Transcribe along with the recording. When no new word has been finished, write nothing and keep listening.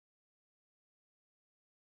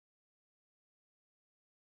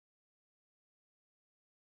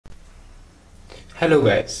Hello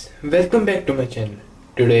guys, welcome back to my channel.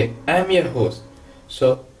 Today I am your host.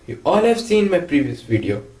 So you all have seen my previous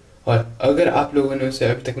video और अगर आप लोगों ने उसे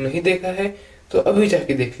अभी तक नहीं देखा है तो अभी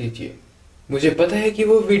जाके देख लीजिए। मुझे पता है कि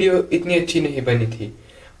वो वीडियो इतनी अच्छी नहीं बनी थी,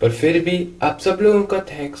 पर फिर भी आप सब लोगों का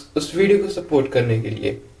थैंक्स उस वीडियो को सपोर्ट करने के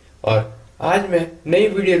लिए। और आज मैं नई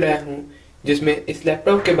वीडियो लाया हूँ जिसमें इस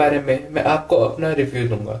लैपटॉप के बारे में मैं आपको अपना रिव्यू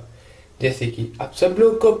दूंगा। जैसे कि आप सब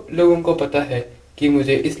लोगों को पता है कि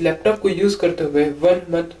मुझे इस लैपटॉप को यूज करते हुए 1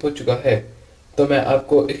 मंथ हो चुका है, तो मैं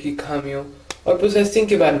आपको इसकी खामियों और प्रोसेसिंग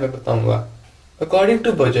के बारे में बताऊंगा। अकॉर्डिंग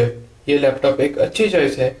टू बजट ये लैपटॉप एक अच्छी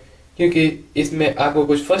चॉइस है क्योंकि इसमें आपको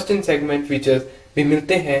कुछ फर्स्ट इन सेगमेंट फीचर्स भी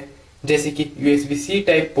मिलते हैं, जैसे कि USB-C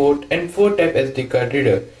type port and 4 type SD card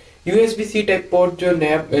reader. USB-C type port जो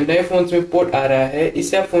नए फोन्स में पोर्ट आ रहा है,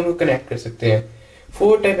 इससे आप फोन को कनेक्ट कर सकते हैं।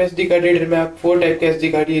 4 टाइप SD कार्ड रीडर में आप 4 टाइप के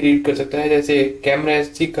SD कार्ड ये रीड कर सकता है, जैसे camera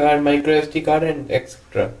SD card, micro SD card and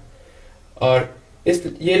etcetera. और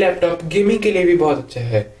ये लैपटॉप गेमिंग के लिए भी बहुत अच्छा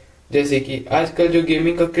है, जैसे कि आजकल जो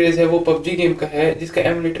गेमिंग का क्रेज है वो PUBG गेम का है, जिसका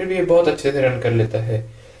एमुलेटर भी बहुत अच्छे से रन कर लेता है।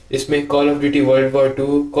 इसमें call of duty world war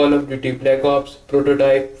 2, call of duty black ops,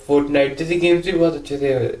 prototype, Fortnite जैसी गेम्स भी बहुत अच्छे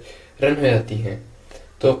से रन हो जाती हैं।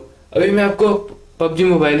 तो अभी मैं आपको PUBG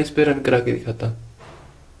मोबाइल इस पे रन करा के दिखाता हूँ।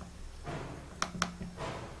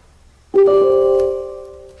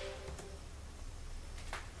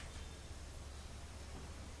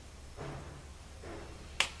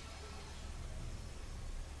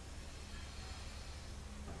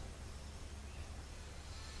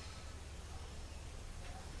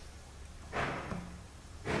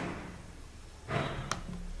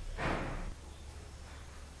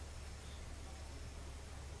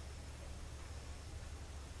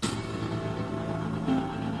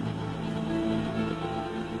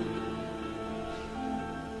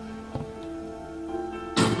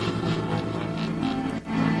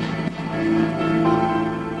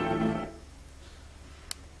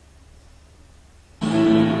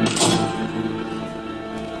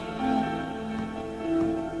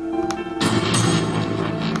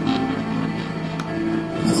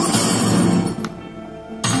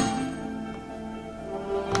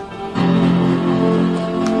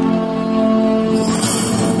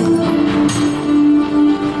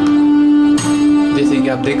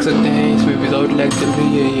 आप देख सकते हैं इसमें विदाउट लैग चल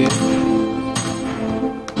रही है ये।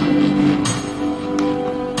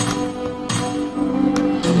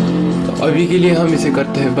 तो अभी के लिए हम इसे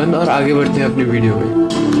करते हैं बंद और आगे बढ़ते हैं अपनी वीडियो में।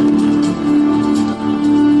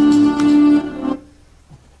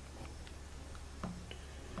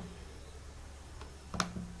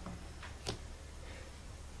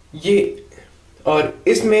 ये और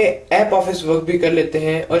इसमें ऐप ऑफिस वर्क भी कर लेते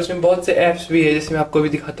हैं और इसमें बहुत से ऐप्स भी है, जैसे मैं आपको अभी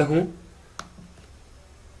दिखाता हूँ।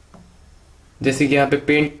 जैसे कि यहाँ पे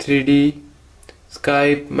paint 3D,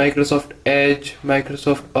 Skype, Microsoft Edge,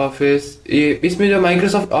 Microsoft office. ये इसमें जो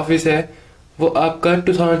माइक्रोसॉफ्ट ऑफिस है वो आपका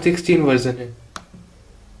 2016 वर्जन है।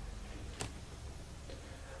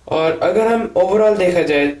 और अगर हम ओवरऑल देखा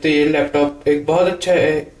जाए तो ये लैपटॉप एक बहुत अच्छा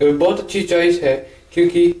है, बहुत अच्छी चॉइस है,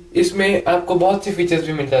 क्योंकि इसमें आपको बहुत से फीचर्स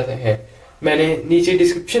भी मिल जाते हैं। मैंने नीचे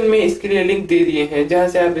डिस्क्रिप्शन में इसके लिए लिंक दे दिए हैं जहां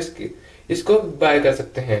से आप इसको बाय कर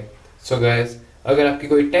सकते हैं। सो गाइस, अगर आपकी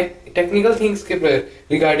कोई टेक्निकल थिंग्स के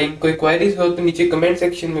रिगार्डिंग कोई क्वेरीज हो तो नीचे कमेंट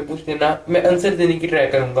सेक्शन में पूछ लेना, मैं आंसर देने की ट्राई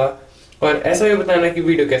करूंगा। और ऐसा भी बताना कि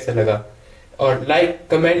वीडियो कैसा लगा। और like,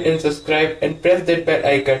 comment and subscribe and press that bell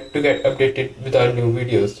icon to get updated with our new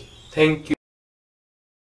videos. Thank you.